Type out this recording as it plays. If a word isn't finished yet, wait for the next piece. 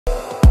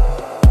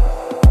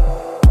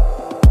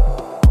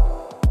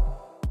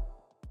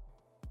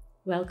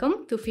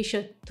Welcome to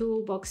Fischer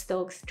ToolBox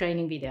Talks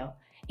Training video.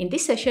 In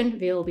this session,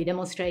 we will be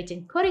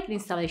demonstrating correct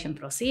installation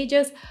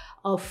procedures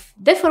of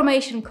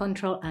deformation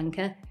control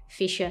anchor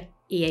Fischer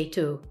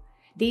EA2.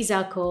 These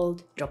are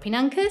called drop-in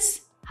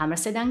anchors,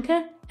 hammerset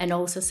anchor, and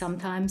also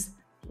sometimes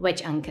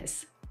wedge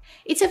anchors.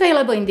 It's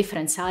available in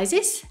different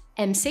sizes,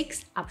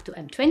 M6 up to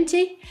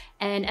M20,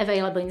 and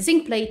available in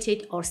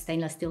zinc-plated or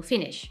stainless steel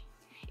finish.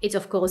 It's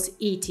of course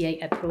ETA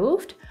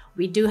approved.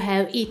 We do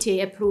have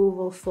ETA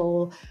approval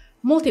for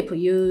multiple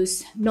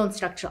use,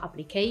 non-structural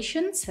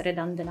applications,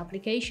 redundant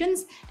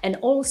applications, and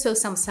also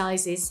some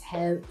sizes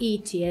have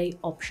ETA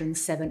option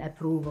 7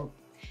 approval.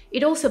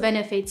 It also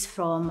benefits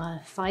from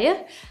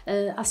fire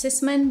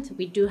assessment.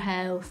 We do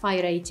have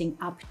fire rating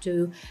up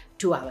to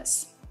 2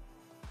 hours.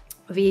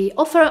 We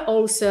offer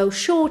also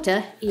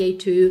shorter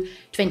EA2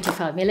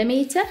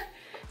 25mm,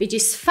 which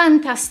is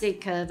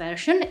fantastic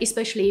version,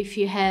 especially if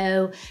you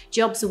have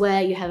jobs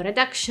where you have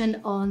reduction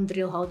on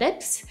drill hole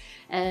depths.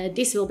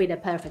 This will be the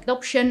perfect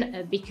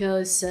option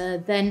because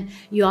then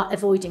you are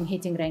avoiding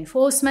hitting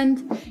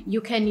reinforcement.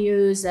 You can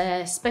use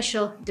a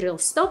special drill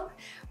stop,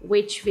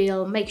 which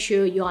will make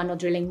sure you are not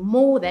drilling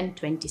more than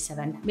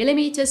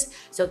 27mm.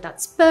 So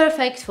that's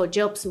perfect for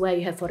jobs where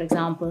you have, for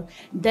example,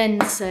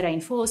 dense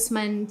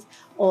reinforcement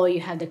or you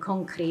have the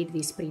concrete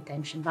with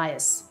pre-tension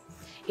bias.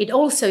 It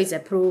also is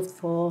approved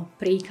for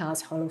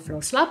precast hollow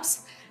floor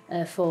slabs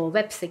for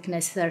web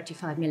thickness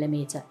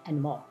 35mm and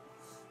more.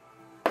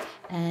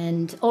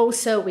 And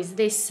also with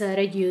this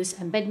reduced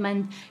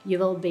embedment, you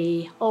will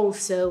be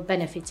also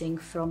benefiting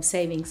from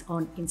savings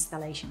on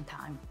installation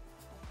time.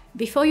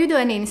 Before you do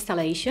any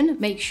installation,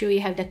 make sure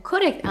you have the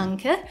correct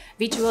anchor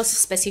which was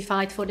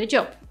specified for the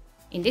job.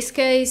 In this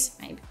case,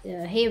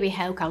 here we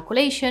have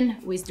calculation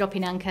with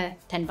drop-in anchor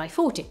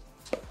 10x40.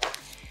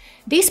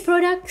 These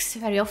products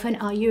very often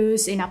are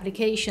used in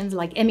applications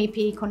like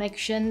MEP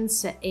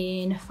connections,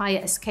 in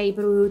fire escape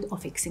route or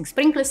fixing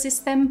sprinkler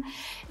system.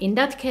 In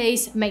that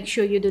case, make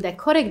sure you do the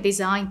correct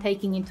design,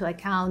 taking into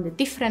account the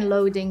different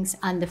loadings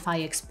and the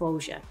fire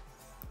exposure.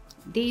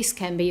 These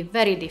can be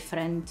very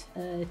different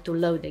to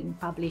loading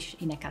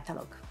published in a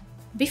catalogue.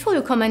 Before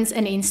you commence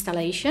any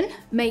installation,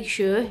 make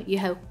sure you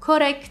have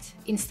correct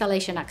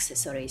installation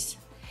accessories.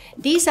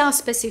 These are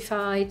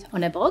specified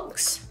on a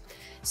box.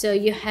 So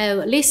you have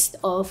a list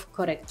of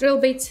correct drill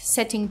bits,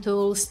 setting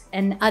tools,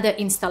 and other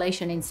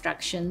installation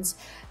instructions,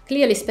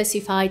 clearly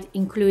specified,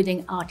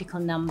 including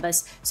article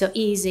numbers, so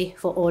easy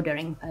for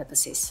ordering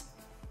purposes.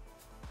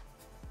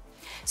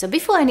 So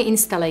before any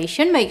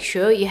installation, make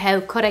sure you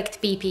have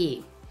correct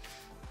PPE.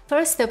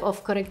 First step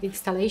of correct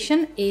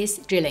installation is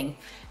drilling.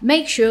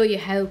 Make sure you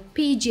have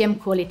PGM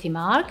quality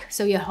mark,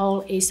 so your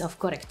hole is of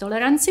correct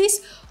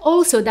tolerances.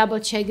 Also double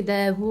check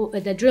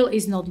the drill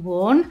is not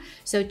worn,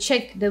 so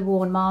check the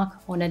worn mark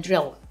on a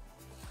drill.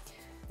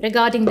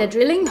 Regarding the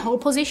drilling hole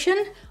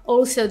position,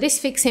 also this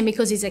fixing,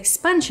 because it's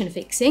expansion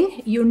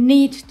fixing, you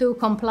need to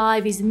comply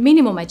with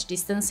minimum edge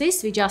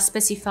distances, which are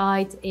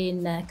specified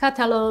in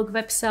catalogue,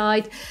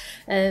 website.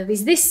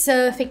 With this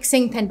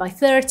fixing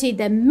 10x30,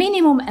 the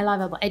minimum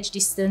allowable edge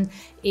distance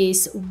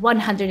is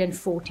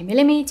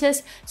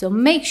 140mm, so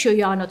make sure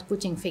you are not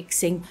putting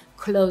fixing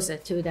closer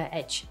to the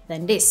edge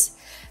than this.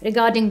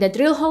 Regarding the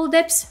drill hole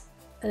depth,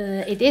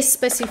 it is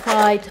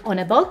specified on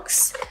a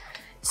box.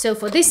 So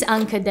for this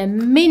anchor, the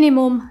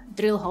minimum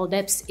drill hole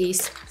depth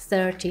is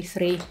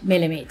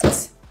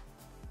 33mm.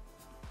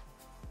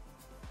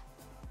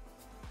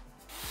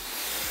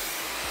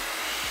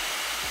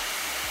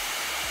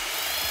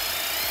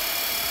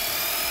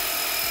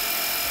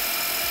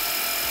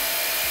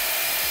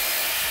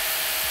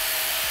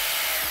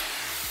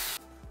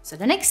 So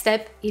the next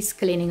step is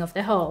cleaning of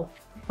the hole.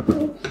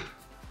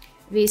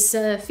 With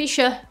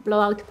Fischer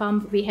blowout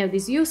pump, we have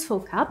this useful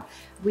cap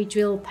which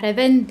will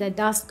prevent the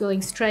dust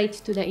going straight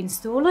to the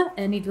installer,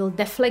 and it will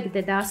deflect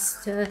the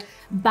dust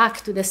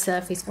back to the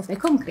surface of the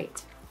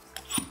concrete.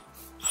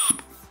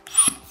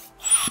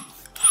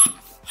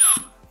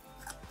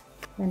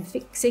 When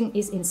fixing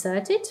is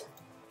inserted,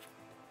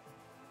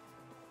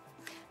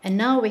 and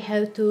now we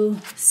have to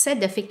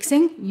set the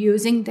fixing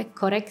using the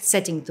correct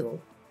setting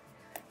tool.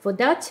 For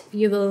that,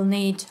 you will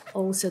need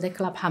also the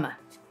clap hammer.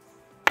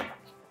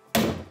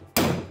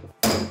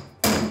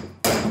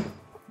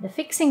 The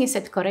fixing is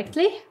set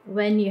correctly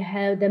when you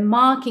have the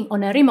marking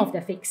on a rim of the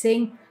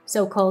fixing,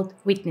 so-called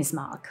witness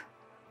mark.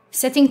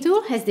 Setting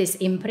tool has this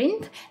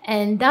imprint,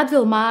 and that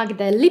will mark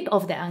the lip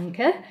of the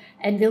anchor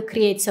and will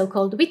create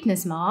so-called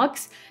witness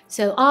marks.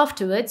 So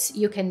afterwards,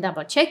 you can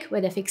double check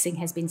whether fixing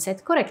has been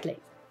set correctly,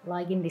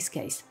 like in this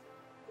case.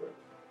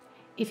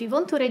 If you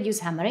want to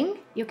reduce hammering,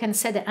 you can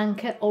set the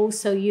anchor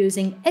also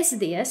using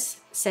SDS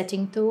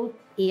setting tool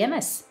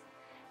EMS.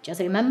 Just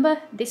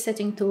remember, this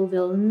setting tool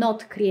will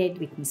not create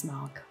witness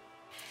mark.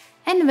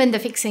 And when the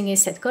fixing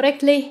is set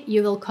correctly,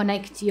 you will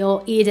connect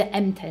your either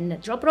M10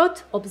 drop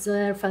rod,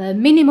 observe a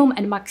minimum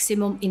and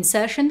maximum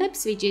insertion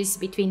depth, which is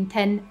between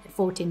 10 and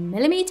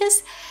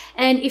 14mm.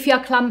 And if you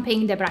are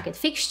clamping the bracket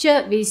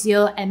fixture with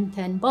your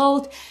M10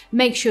 bolt,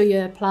 make sure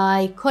you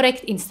apply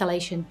correct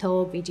installation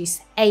torque, which is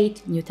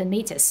 8 Newton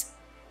meters.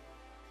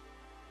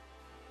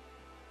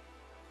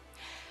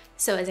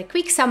 So as a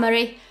quick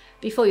summary,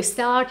 before you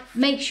start,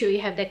 make sure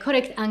you have the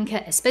correct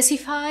anchor as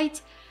specified.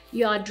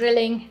 You are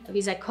drilling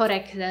with a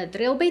correct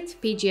drill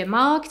bit, PGM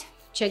marked.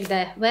 Check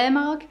the wear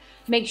mark.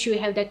 Make sure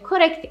you have the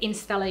correct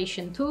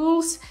installation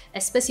tools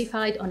as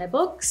specified on a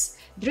box.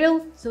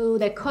 Drill to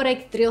the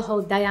correct drill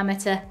hole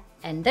diameter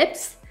and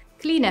depth.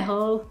 Clean a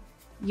hole.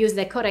 Use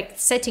the correct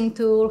setting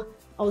tool.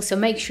 Also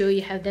make sure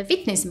you have the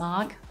witness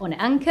mark on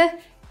anchor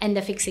and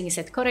the fixing is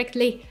set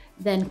correctly.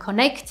 Then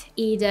connect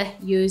either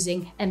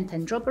using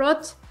M10 drop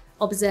rod.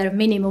 Observe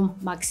minimum,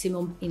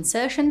 maximum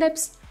insertion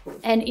depths.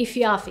 And if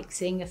you are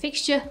fixing a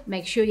fixture,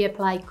 make sure you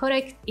apply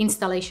correct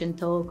installation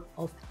torque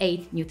of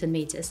 8 Newton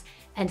meters.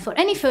 And for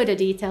any further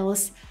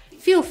details,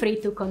 feel free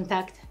to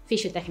contact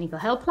Fischer Technical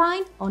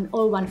Helpline on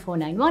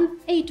 01491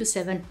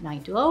 827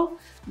 920.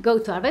 Go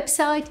to our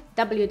website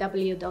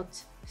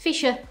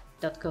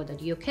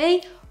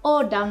www.fischer.co.uk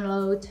or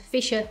download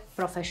Fischer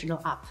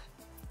Professional app.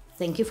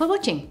 Thank you for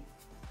watching.